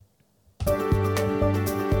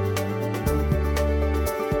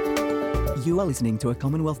You are listening to a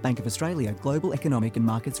Commonwealth Bank of Australia Global Economic and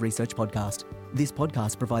Markets Research podcast. This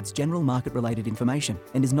podcast provides general market-related information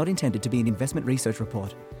and is not intended to be an investment research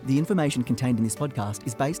report. The information contained in this podcast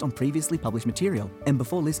is based on previously published material, and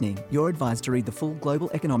before listening, you're advised to read the full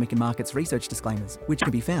Global Economic and Markets Research disclaimers, which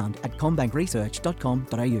can be found at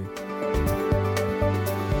commbankresearch.com.au.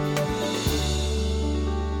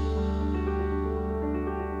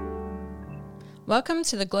 Welcome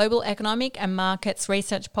to the Global Economic and Markets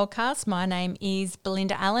Research Podcast. My name is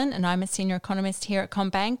Belinda Allen and I'm a Senior Economist here at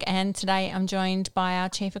CommBank, and today I'm joined by our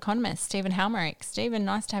Chief Economist, Stephen Halmerick. Stephen,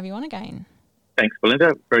 nice to have you on again. Thanks,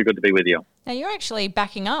 Belinda. Very good to be with you. Now, you're actually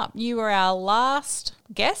backing up. You were our last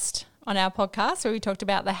guest on our podcast where we talked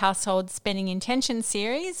about the Household Spending Intention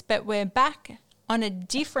series, but we're back on a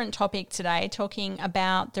different topic today, talking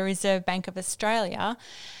about the Reserve Bank of Australia,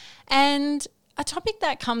 and a topic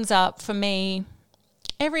that comes up for me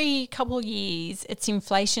every couple of years. It's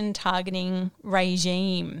inflation targeting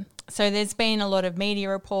regime. So there's been a lot of media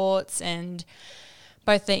reports, and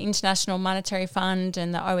both the International Monetary Fund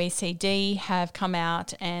and the OECD have come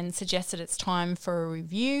out and suggested it's time for a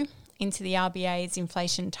review into the RBA's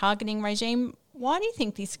inflation targeting regime. Why do you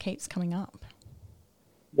think this keeps coming up?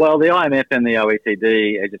 Well, the IMF and the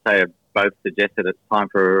OECD, as you say, have both suggested it's time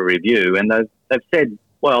for a review, and they've said,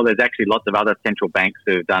 well, there's actually lots of other central banks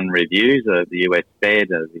who've done reviews, the US Fed,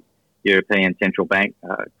 the European Central Bank,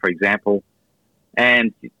 for example.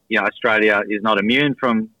 And, Australia is not immune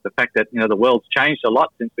from the fact that, the world's changed a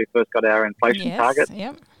lot since we first got our inflation target.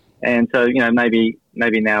 Yep. And so, maybe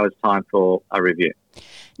now is time for a review.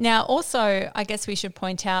 Now, also, I guess we should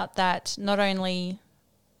point out that not only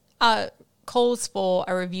calls for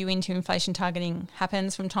a review into inflation targeting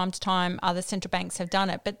happens from time to time, other central banks have done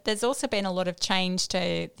it, but there's also been a lot of change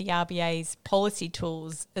to the RBA's policy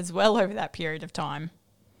tools as well over that period of time.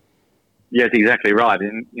 Yes, exactly right.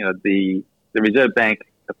 And, the Reserve Bank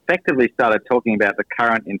effectively started talking about the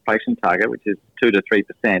current inflation target, which is 2 to 3%,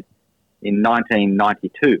 in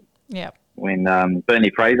 1992. Yeah. When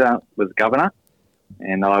Bernie Fraser was governor,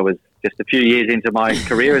 and I was just a few years into my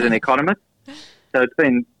career as an economist. So it's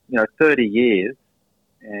been 30 years,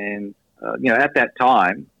 and, at that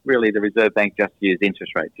time, really the Reserve Bank just used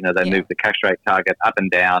interest rates. They moved the cash rate target up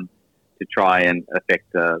and down to try and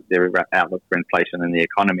affect their outlook for inflation in the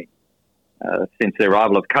economy. Since the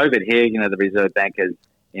arrival of COVID here, the Reserve Bank has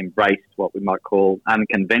embraced what we might call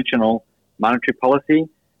unconventional monetary policy,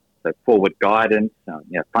 so forward guidance,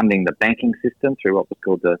 funding the banking system through what was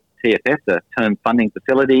called the TFF, the Term Funding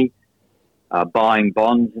Facility, buying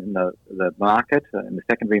bonds in the market, in the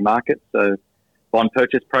secondary market, so bond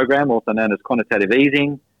purchase program, also known as quantitative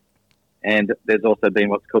easing. And there's also been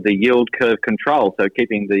what's called the yield curve control, so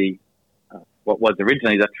keeping the what was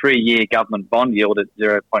originally the 3-year government bond yield at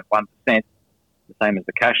 0.1%, the same as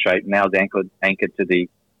the cash rate, now is anchored to the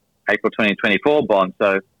April 2024 bond.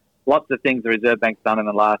 So lots of things the Reserve Bank's done in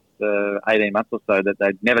the last 18 months or so that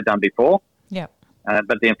they'd never done before. Yeah.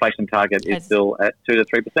 But the inflation target is still at 2 to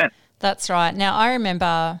 3%. That's right. Now, I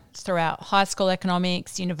remember throughout high school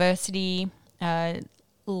economics, university,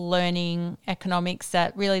 learning economics,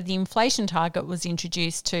 that really the inflation target was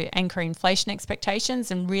introduced to anchor inflation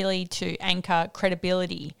expectations and really to anchor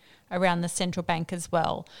credibility around the central bank as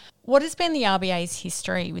well. What has been the RBA's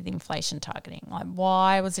history with inflation targeting? Like,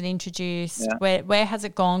 why was it introduced? Yeah. Where has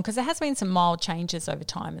it gone? Because there has been some mild changes over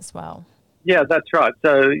time as well. Yeah, that's right.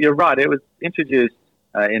 So you're right. It was introduced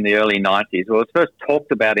in the early 90s. Well, it was first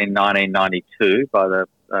talked about in 1992 by the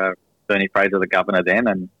Bernie Fraser, the governor then,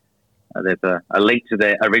 and there's a link to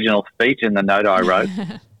their original speech in the note I wrote.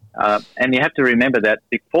 And you have to remember that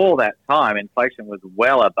before that time, inflation was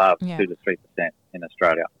well above 2 to 3% in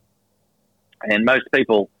Australia. And most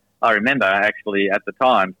people, I remember, actually at the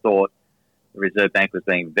time thought the Reserve Bank was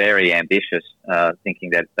being very ambitious, thinking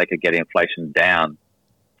that they could get inflation down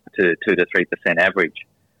to 2 to 3% average.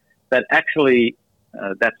 But actually,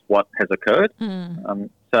 that's what has occurred.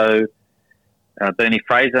 So Bernie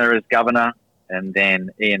Fraser as governor, and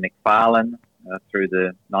then Ian Macfarlane through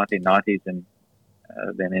the 1990s and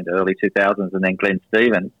then into early 2000s, and then Glenn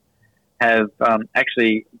Stevens have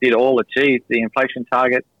actually did all achieve the inflation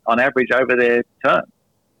target on average over their term.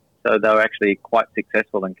 So they were actually quite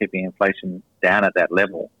successful in keeping inflation down at that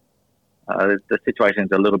level. The situation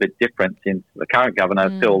is a little bit different since the current governor,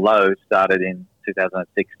 Phil Lowe, started in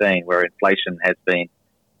 2016, where inflation has been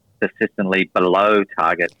persistently below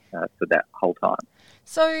target for that whole time.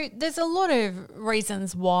 So there's a lot of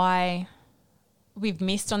reasons why we've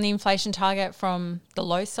missed on the inflation target from the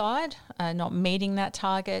low side, not meeting that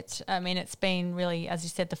target. I mean, it's been really, as you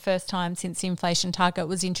said, the first time since the inflation target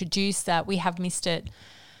was introduced that we have missed it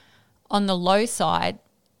on the low side.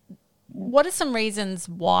 What are some reasons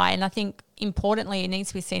why? And I think importantly, it needs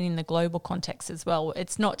to be seen in the global context as well.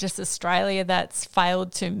 It's not just Australia that's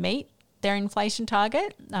failed to meet their inflation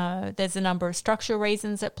target. There's a number of structural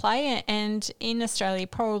reasons at play, and in Australia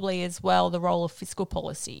probably as well, the role of fiscal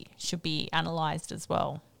policy should be analysed as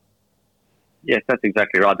well. Yes, that's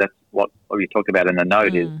exactly right. That's what we talked about in the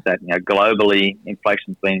note is that globally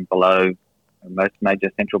inflation's been below most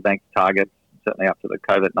major central bank targets, certainly up to the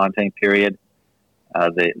COVID-19 period.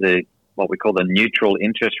 The what we call the neutral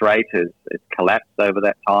interest rate has collapsed over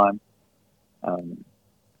that time.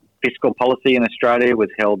 Fiscal policy in Australia was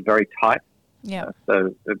held very tight. Yeah.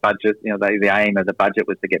 So the budget, the aim of the budget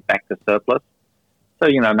was to get back to surplus. So,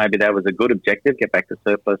 maybe that was a good objective, get back to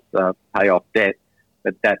surplus, pay off debt.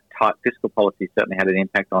 But that tight fiscal policy certainly had an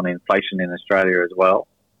impact on inflation in Australia as well.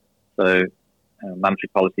 So monetary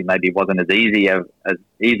policy maybe wasn't as easy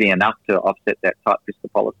enough to offset that tight fiscal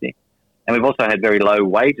policy. And we've also had very low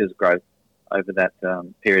wages growth over that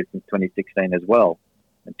period since 2016 as well,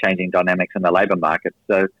 and changing dynamics in the labour market.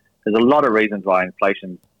 So there's a lot of reasons why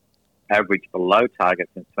inflation's averaged below target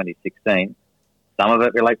since 2016. Some of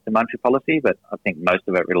it relates to monetary policy, but I think most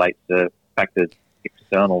of it relates to factors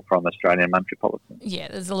external from Australian monetary policy. Yeah,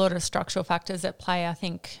 there's a lot of structural factors at play. I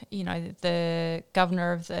think, the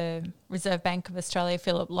Governor of the Reserve Bank of Australia,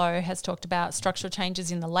 Philip Lowe, has talked about structural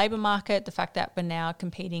changes in the labour market, the fact that we're now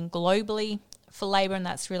competing globally for labour, and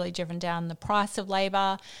that's really driven down the price of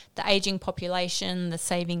labour, the ageing population, the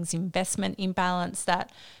savings investment imbalance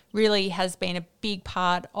that really has been a big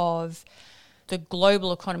part of the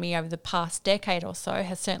global economy over the past decade or so,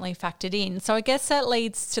 has certainly factored in. So I guess that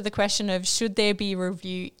leads to the question of, should there be a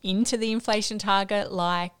review into the inflation target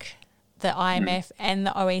like the IMF and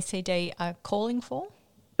the OECD are calling for?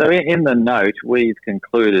 So in the note, we've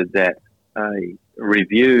concluded that a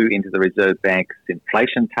review into the Reserve Bank's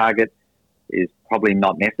inflation target is probably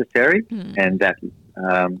not necessary, and that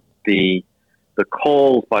the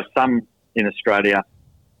calls by some in Australia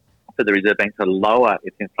for the Reserve Bank to lower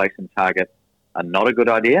its inflation target are not a good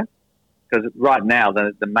idea, because right now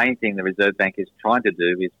the main thing the Reserve Bank is trying to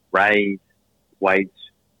do is raise wage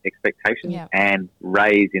expectations and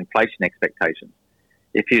raise inflation expectations.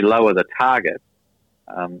 If you lower the target,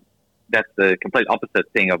 that's the complete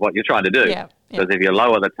opposite thing of what you're trying to do. Because if you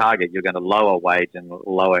lower the target, you're going to lower wage and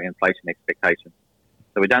lower inflation expectations.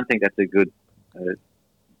 So we don't think that's a good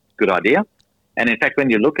idea. And in fact, when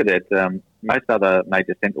you look at it, most other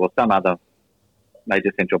some other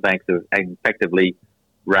major central banks have effectively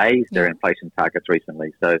raised their inflation targets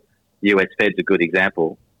recently. So US Fed's a good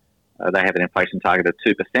example. They have an inflation target of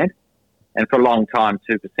 2%. And for a long time,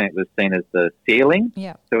 2% was seen as the ceiling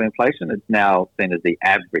to inflation. It's now seen as the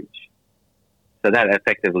average. So that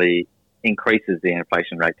effectively increases the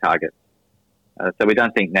inflation rate target. So we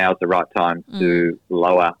don't think now is the right time to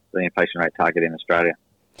lower the inflation rate target in Australia.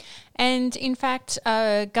 And in fact,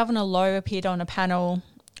 Governor Lowe appeared on a panel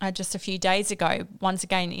just a few days ago, once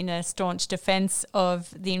again in a staunch defence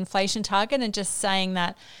of the inflation target, and just saying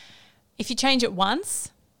that if you change it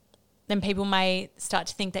once, then people may start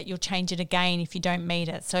to think that you'll change it again if you don't meet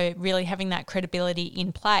it. So really having that credibility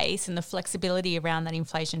in place and the flexibility around that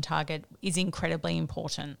inflation target is incredibly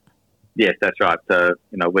important. Yes, that's right. So,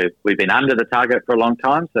 we've been under the target for a long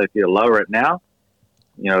time. So if you lower it now,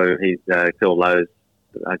 Governor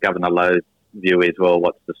Lowe's view is, well,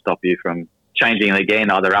 what's to stop you from changing it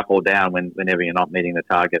again, either up or down whenever you're not meeting the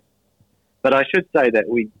target. But I should say that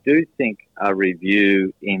we do think a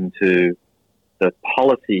review into the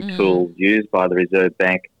policy tools used by the Reserve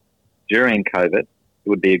Bank during COVID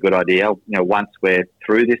would be a good idea, once we're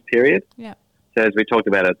through this period. Yeah. So as we talked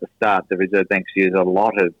about at the start, the Reserve Bank's used a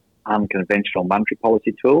lot of unconventional monetary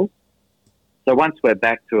policy tools. So once we're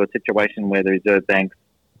back to a situation where the Reserve Bank's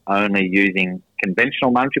only using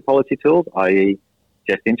conventional monetary policy tools, i.e.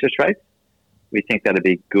 just interest rates, we think that would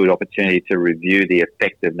be a good opportunity to review the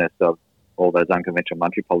effectiveness of all those unconventional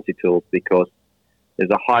monetary policy tools, because there's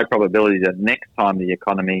a high probability that next time the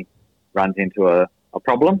economy runs into a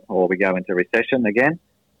problem or we go into recession again,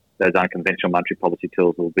 those unconventional monetary policy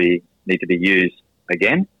tools will need to be used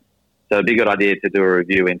again. So it'd be a good idea to do a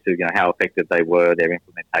review into how effective they were, their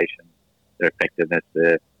implementation, their effectiveness,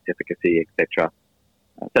 their efficacy, etc.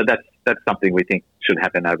 So that's something we think should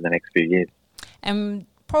happen over the next few years. And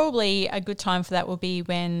probably a good time for that will be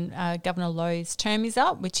when Governor Lowe's term is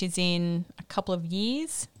up, which is in a couple of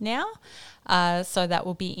years now. So that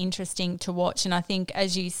will be interesting to watch. And I think,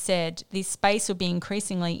 as you said, this space will be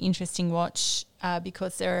increasingly interesting to watch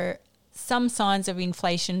because there are some signs of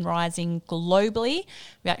inflation rising globally.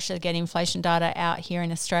 We actually get inflation data out here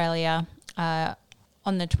in Australia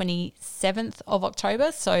on the 27th of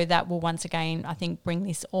October. So that will once again, I think, bring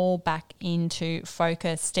this all back into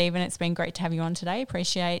focus. Stephen, it's been great to have you on today.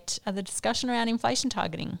 Appreciate the discussion around inflation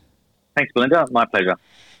targeting. Thanks, Belinda. My pleasure.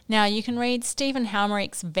 Now, you can read Stephen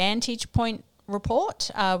Halmerich's Vantage Point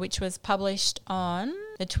report, which was published on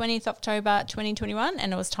the 20th October 2021,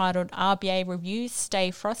 and it was titled RBA Reviews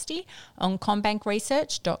Stay Frosty on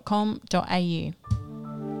CommBankResearch.com.au.